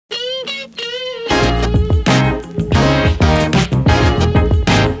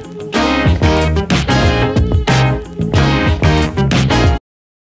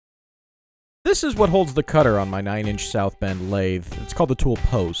this is what holds the cutter on my 9-inch South Bend lathe. It's called the tool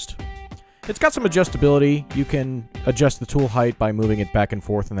post. It's got some adjustability. You can adjust the tool height by moving it back and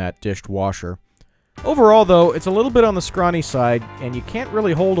forth in that dished washer. Overall, though, it's a little bit on the scrawny side, and you can't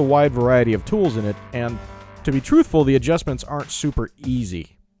really hold a wide variety of tools in it, and to be truthful, the adjustments aren't super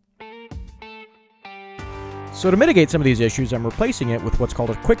easy. So to mitigate some of these issues, I'm replacing it with what's called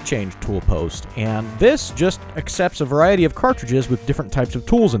a quick change tool post, and this just accepts a variety of cartridges with different types of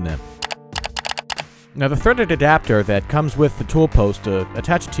tools in them. Now, the threaded adapter that comes with the tool post to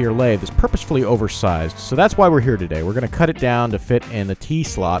attach it to your lathe is purposefully oversized, so that's why we're here today. We're going to cut it down to fit in the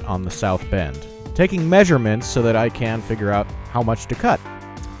T-slot on the South Bend, taking measurements so that I can figure out how much to cut.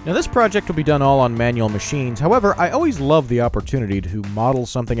 Now, this project will be done all on manual machines. However, I always love the opportunity to model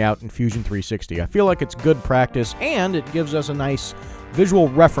something out in Fusion 360. I feel like it's good practice, and it gives us a nice visual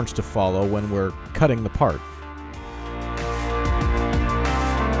reference to follow when we're cutting the part.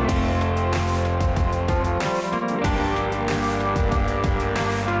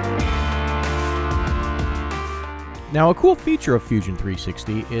 Now, a cool feature of Fusion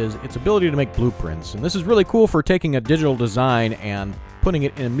 360 is its ability to make blueprints, and this is really cool for taking a digital design and putting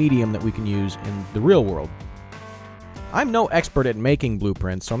it in a medium that we can use in the real world. I'm no expert at making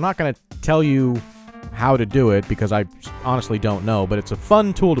blueprints, so I'm not going to tell you how to do it because I honestly don't know, but it's a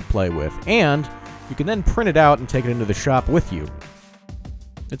fun tool to play with, and you can then print it out and take it into the shop with you.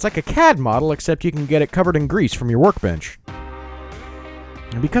 It's like a CAD model, except you can get it covered in grease from your workbench.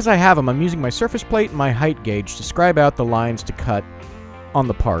 And because I have them, I'm using my surface plate and my height gauge to scribe out the lines to cut on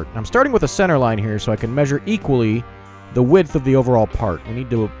the part. I'm starting with a center line here so I can measure equally the width of the overall part. We need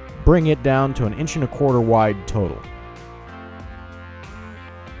to bring it down to 1.25 inches wide total.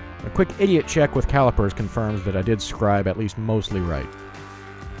 A quick idiot check with calipers confirms that I did scribe at least mostly right.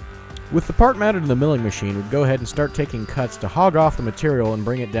 With the part mounted in the milling machine, we'd go ahead and start taking cuts to hog off the material and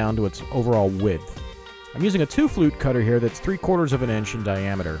bring it down to its overall width. I'm using a 2-flute cutter here that's 3/4 of an inch in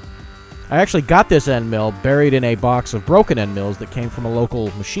diameter. I actually got this end mill buried in a box of broken end mills that came from a local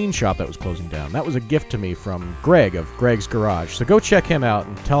machine shop that was closing down. That was a gift to me from Greg of Greg's Garage, so go check him out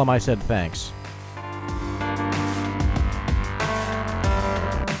and tell him I said thanks.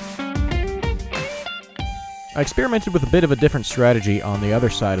 I experimented with a bit of a different strategy on the other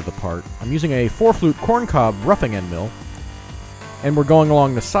side of the part. I'm using a 4-flute corncob roughing end mill, and we're going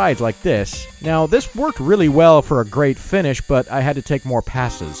along the sides like this. Now, this worked really well for a great finish, but I had to take more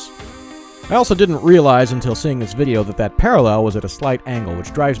passes. I also didn't realize until seeing this video that that parallel was at a slight angle,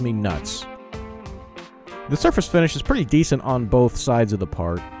 which drives me nuts. The surface finish is pretty decent on both sides of the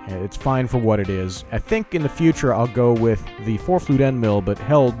part. It's fine for what it is. I think in the future I'll go with the 4-flute end mill, but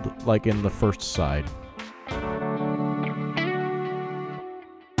held like in the first side.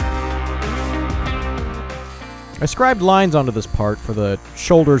 I scribed lines onto this part for the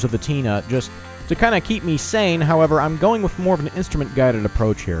shoulders of the T-nut just to kind of keep me sane. However, I'm going with more of an instrument-guided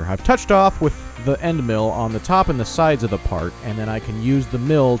approach here. I've touched off with the end mill on the top and the sides of the part, and then I can use the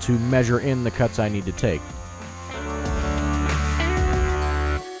mill to measure in the cuts I need to take.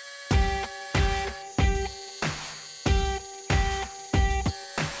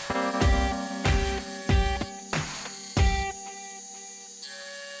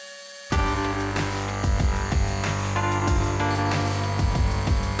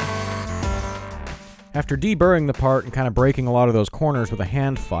 After deburring the part and kind of breaking a lot of those corners with a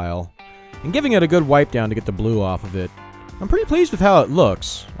hand file, and giving it a good wipe down to get the blue off of it, I'm pretty pleased with how it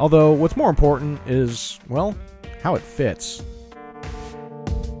looks, although what's more important is, well, how it fits.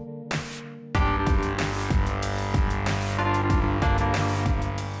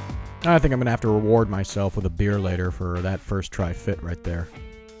 I think I'm going to have to reward myself with a beer later for that first try fit right there.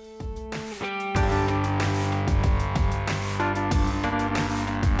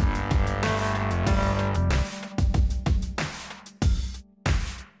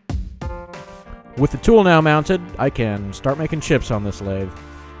 With the tool now mounted, I can start making chips on this lathe.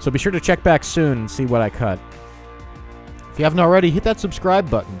 So be sure to check back soon and see what I cut. If you haven't already, hit that subscribe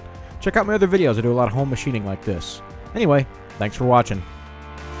button. Check out my other videos. I do a lot of home machining like this. Anyway, thanks for watching.